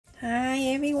Hi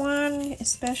everyone,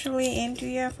 especially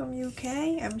Andrea from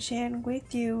UK. I'm sharing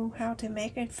with you how to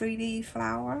make a 3D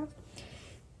flower.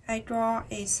 I draw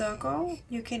a circle.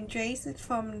 You can trace it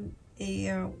from a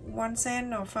 1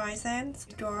 cent or 5 cents.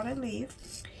 Draw the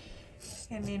leaf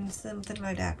and then something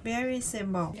like that. Very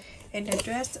simple. And the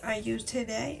dress I use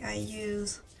today, I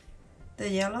use the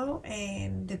yellow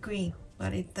and the green.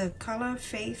 But the color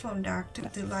fade from dark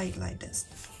to light like this.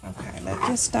 Okay, let's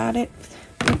just start it.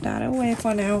 Put that away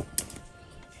for now.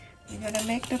 We're gonna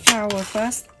make the flower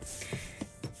first.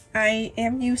 I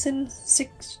am using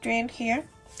 6 strand here,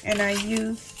 and I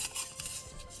use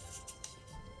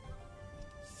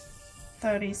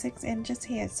 36 inches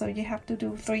here, so you have to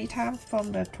do 3 times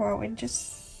from the 12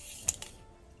 inches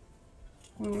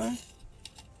ruler.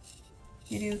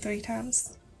 You do 3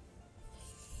 times.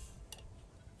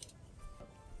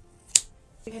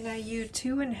 And I use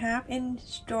 2.5 inch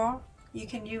straw. You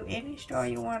can use any straw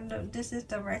you want. This is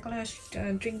the regular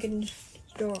drinking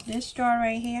straw. This straw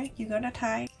right here, you're gonna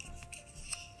tie.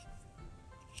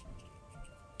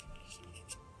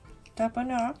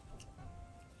 Double up.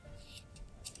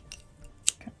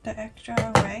 Cut the extra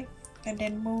away. And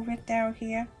then move it down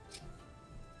here.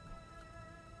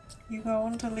 You're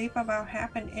going to leave about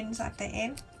 1/2 inch at the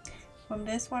end. From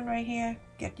this one right here,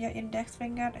 get your index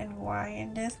finger and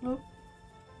widen this loop.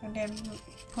 And then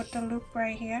put the loop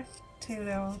right here to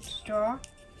the straw.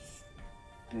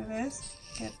 Do this,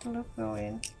 get the loop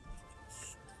going.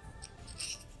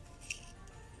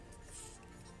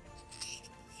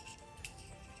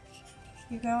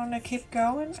 You're going to keep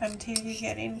going until you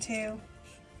get into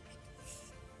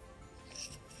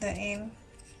the end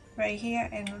right here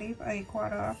and leave a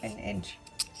 1/4 of an inch.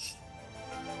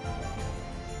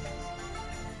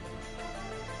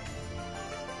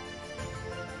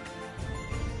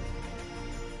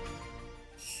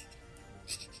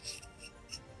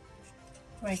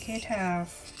 My kids have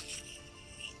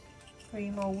 3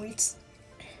 more weeks.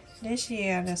 This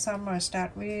year the summer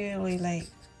start really late.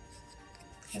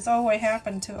 It's always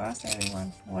happened to us,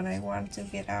 everyone, when I want to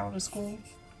get out of school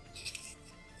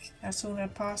as soon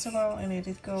as possible, and it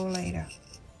is go later.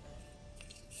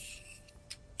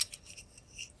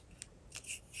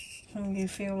 And you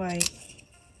feel like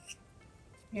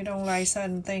you don't like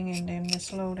certain thing, and then you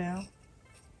slow down.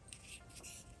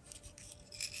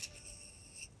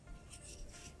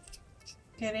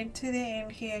 Get into the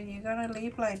end here, you're gonna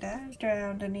leave like that,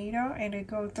 draw the needle, and it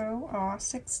go through all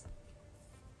 6.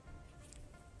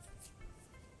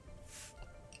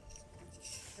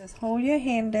 Just hold your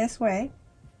hand this way.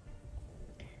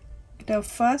 The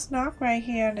first knock right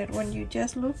here, that when you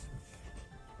just loop,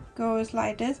 goes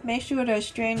like this. Make sure the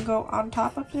strand go on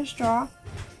top of the straw,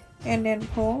 and then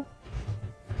pull,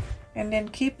 and then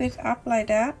keep it up like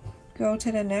that. Go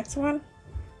to the next one.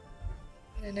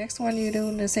 The next one you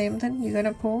do the same thing. You're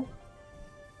gonna pull.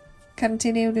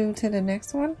 Continue do to the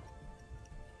next one.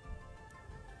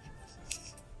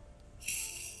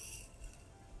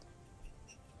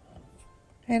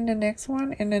 And the next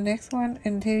one, and the next one,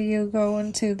 until you go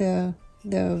into the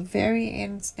very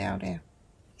ends down there.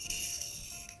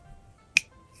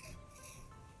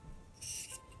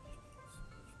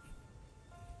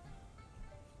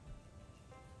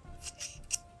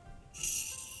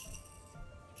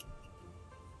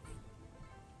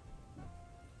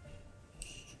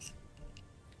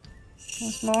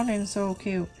 This morning so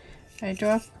cute. I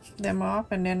drop them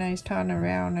off and then I turn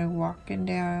around and walking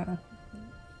down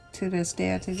to the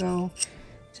stair to go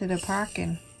to the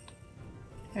parking.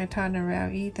 I turn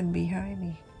around, Ethan behind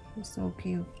me. He's so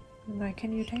cute. I'm like,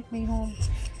 can you take me home?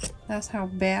 That's how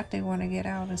bad they want to get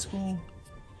out of school.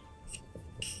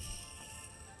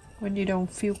 When you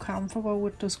don't feel comfortable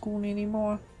with the school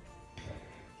anymore.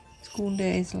 School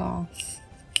day is long.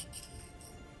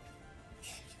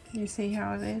 You see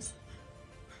how it is?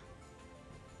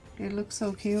 It looks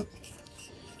so cute.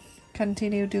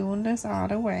 Continue doing this all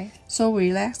the way. So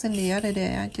relaxing the other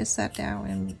day. I just sat down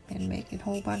and make it a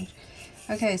whole bunch.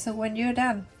 Okay, so when you're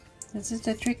done, this is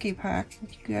the tricky part.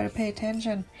 You gotta pay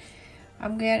attention.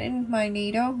 I'm getting my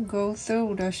needle, go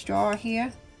through the straw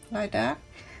here, like that.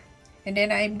 And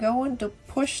then I'm going to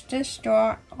push this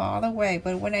straw all the way.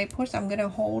 But when I push, I'm gonna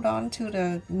hold on to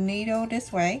the needle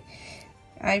this way.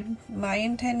 My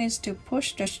intent is to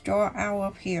push the straw out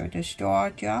of here. The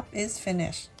straw job is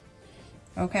finished.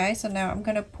 Okay, so now I'm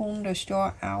gonna pull the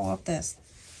straw out of this.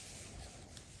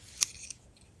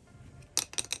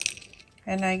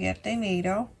 And I get the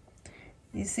needle.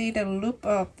 You see the loop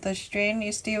of the strand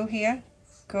is still here.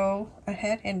 Go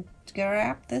ahead and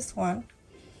grab this one.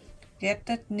 Get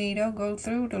the needle, go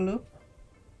through the loop.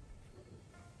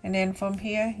 And then from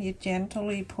here, you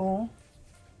gently pull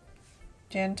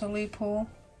gently pull.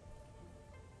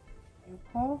 You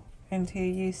pull until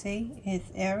you see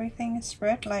everything is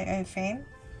spread like a fan,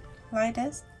 like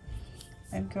this.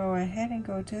 And go ahead and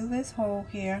go to this hole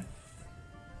here.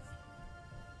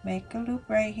 Make a loop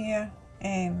right here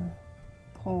and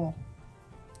pull.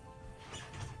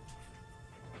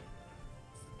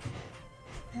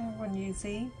 And when you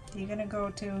see, you're gonna go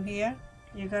to here,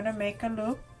 you're gonna make a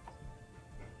loop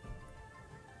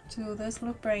to this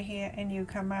loop right here, and you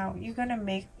come out. You're gonna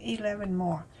make 11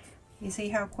 more. You see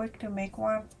how quick to make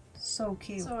one? So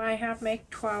cute. So I have made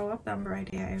 12 of them right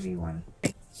here, everyone.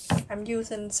 I'm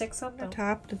using 6 of the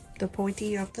top, the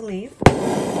pointy of the leaf,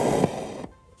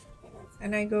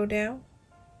 and I go down.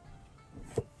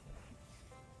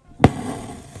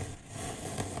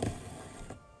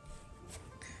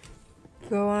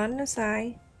 Go on the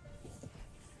side,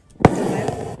 the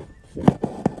left,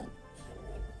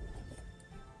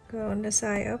 go on the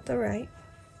side of the right.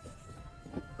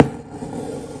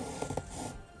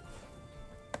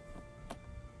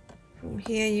 From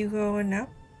here you going up.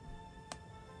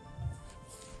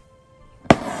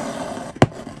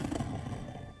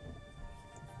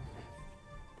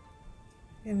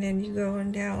 And then you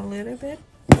going down a little bit.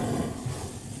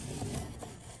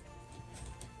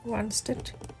 One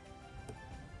stitch.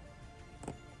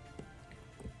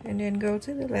 And then go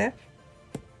to the left.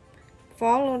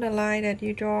 Follow the line that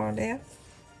you draw there.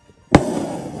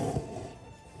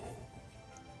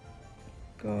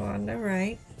 Go on the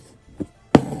right.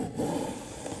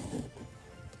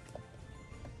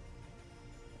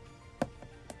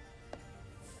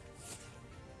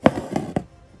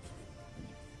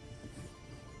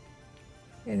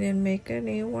 And then make a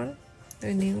new one,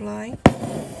 a new line.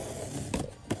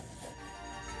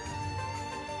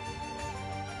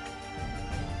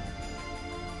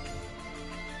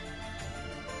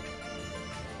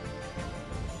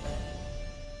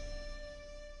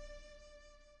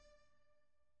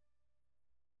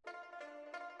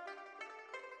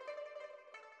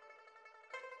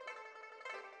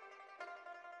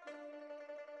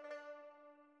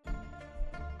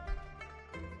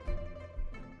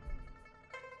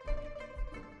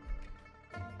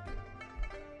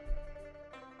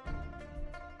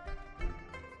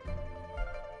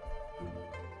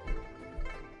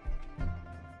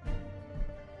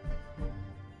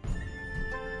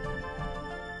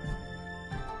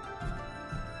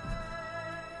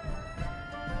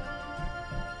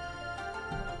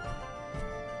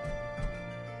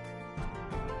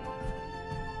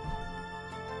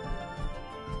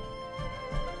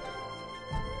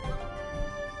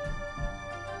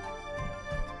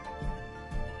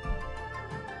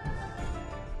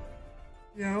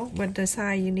 Go, but the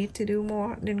side you need to do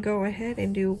more, then go ahead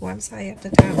and do one side at a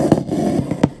time,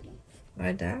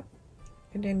 like that,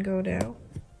 and then go down.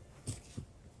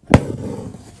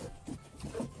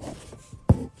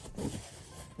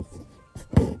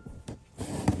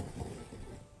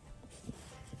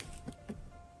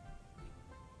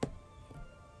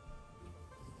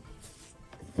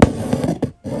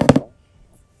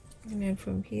 And then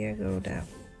from here go down.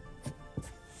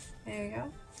 There you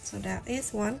go. So that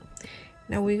is one.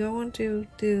 Now we're going to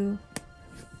do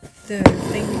the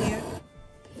thing here.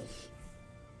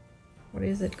 What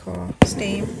is it called?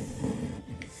 Stem.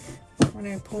 When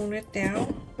I pull it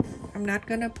down, I'm not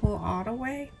going to pull all the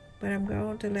way, but I'm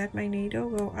going to let my needle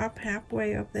go up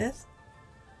halfway of this.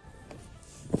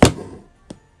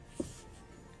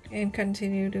 And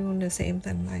continue doing the same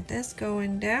thing like this,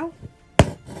 going down.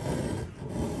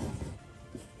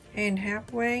 And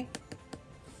halfway,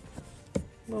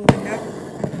 moving up.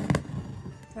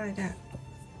 Like that.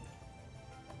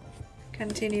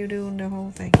 Continue doing the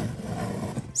whole thing.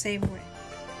 Same way.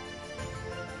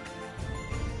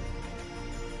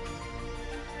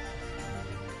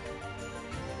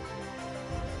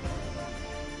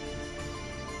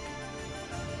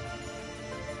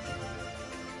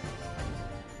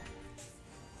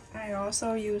 I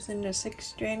also using the 6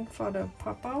 string for the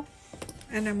purple,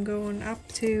 and I'm going up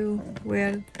to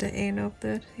where the end of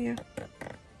the here.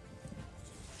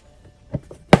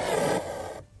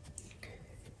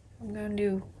 I'm gonna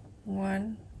do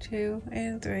 1, 2,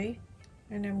 and 3,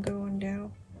 and I'm going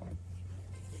down.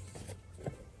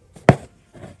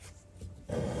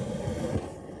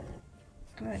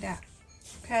 Like that.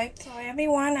 Okay, so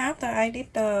everyone, after I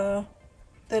did the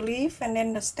leaf and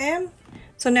then the stem,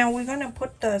 so now we're gonna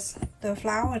put the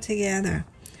flower together.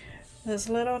 This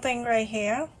little thing right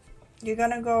here, you're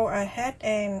gonna go ahead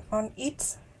and on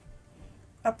each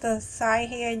of the side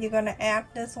here, you're gonna add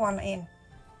this one in.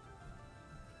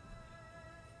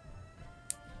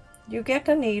 You get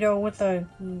the needle with the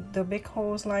big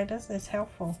holes like this, it's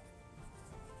helpful.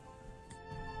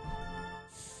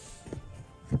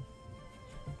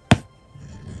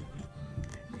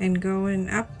 and going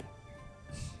up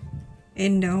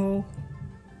in the hole.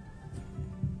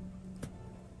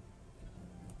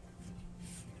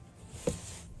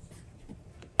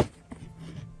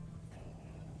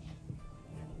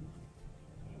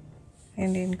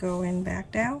 And then going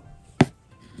back down.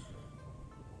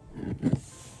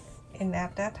 And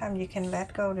at that time you can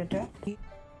let go the thread.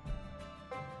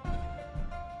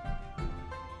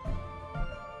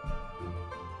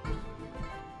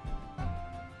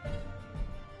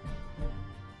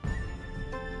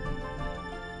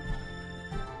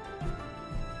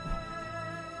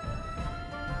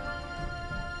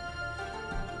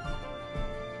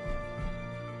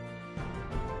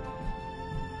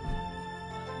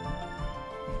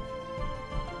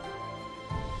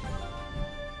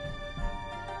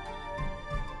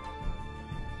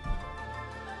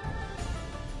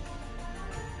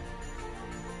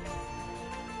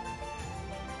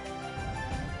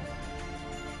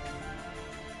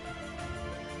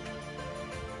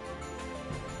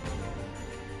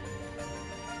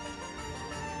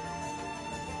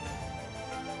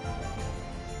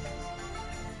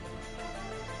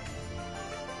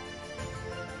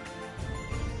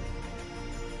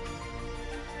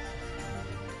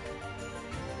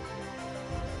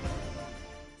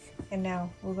 And now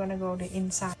we're gonna go the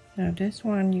inside. Now this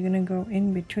one you're gonna go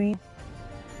in between.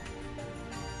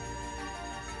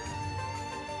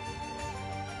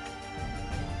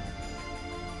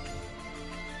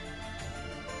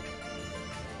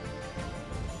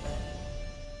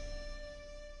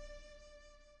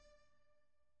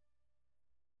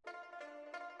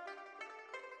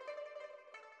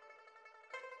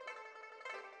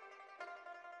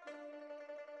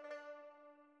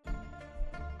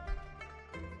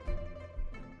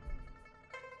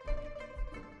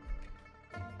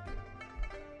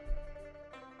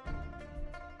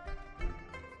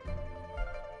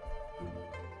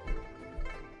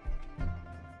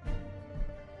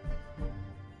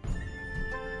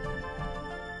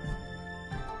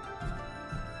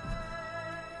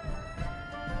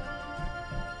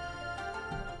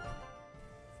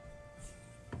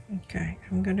 Okay,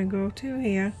 I'm gonna go to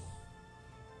here,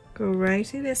 go right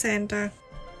to the center.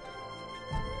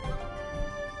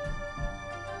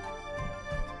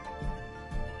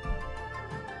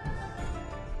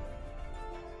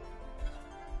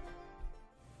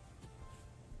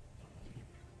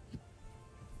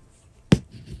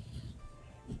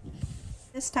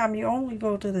 This time you only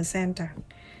go to the center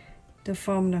to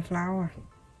form the flower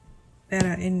that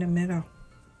are in the middle.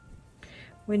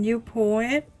 When you pull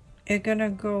it, it's gonna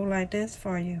go like this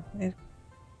for you.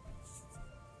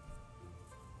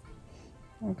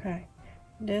 Okay,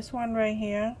 this one right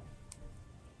here,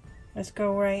 let's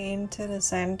go right into the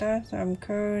center. So I'm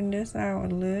curving this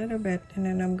out a little bit, and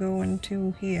then I'm going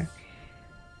to here.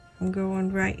 I'm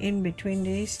going right in between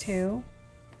these two,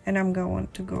 and I'm going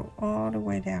to go all the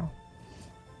way down.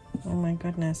 Oh my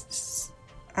goodness,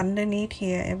 underneath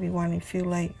here, everyone, it feels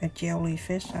like a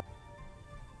jellyfish.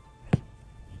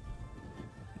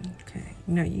 Okay,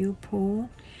 now you pull.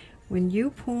 When you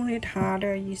pull it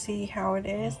harder, you see how it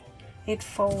is? It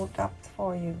folds up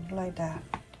for you like that.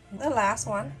 The last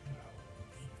one.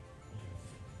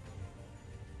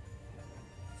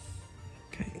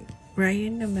 Okay, right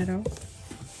in the middle.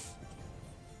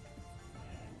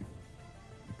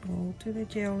 Go to the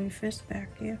jellyfish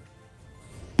back here.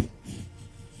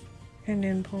 And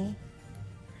then pull.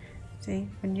 See,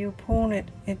 when you pull it,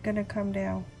 it's gonna come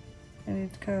down and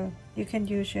it's curved. You can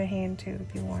use your hand too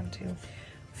if you want to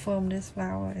form this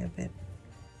flower a bit.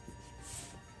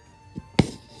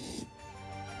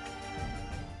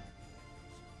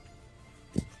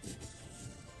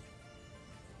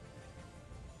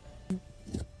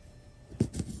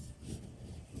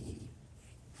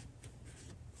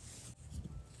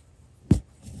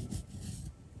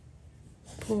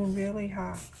 Pull really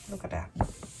hard. Look at that.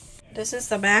 This is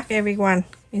the back, everyone.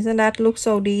 Isn't that look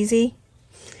so easy?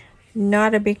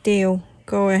 Not a big deal.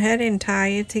 Go ahead and tie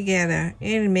it together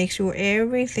and make sure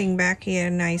everything back here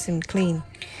nice and clean.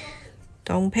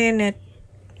 Don't panic.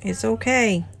 It's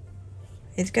okay.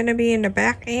 It's gonna be in the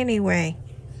back anyway.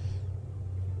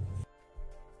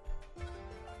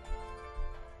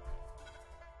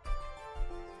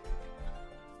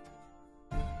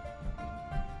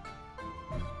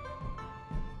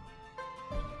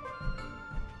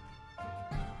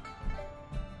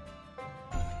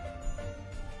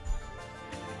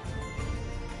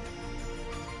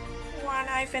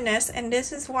 I finished, and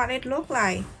this is what it looked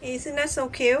like. Isn't that so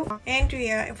cute?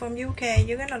 Andrea from UK,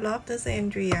 you're gonna love this,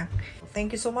 Andrea.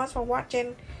 Thank you so much for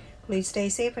watching. Please stay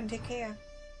safe and take care.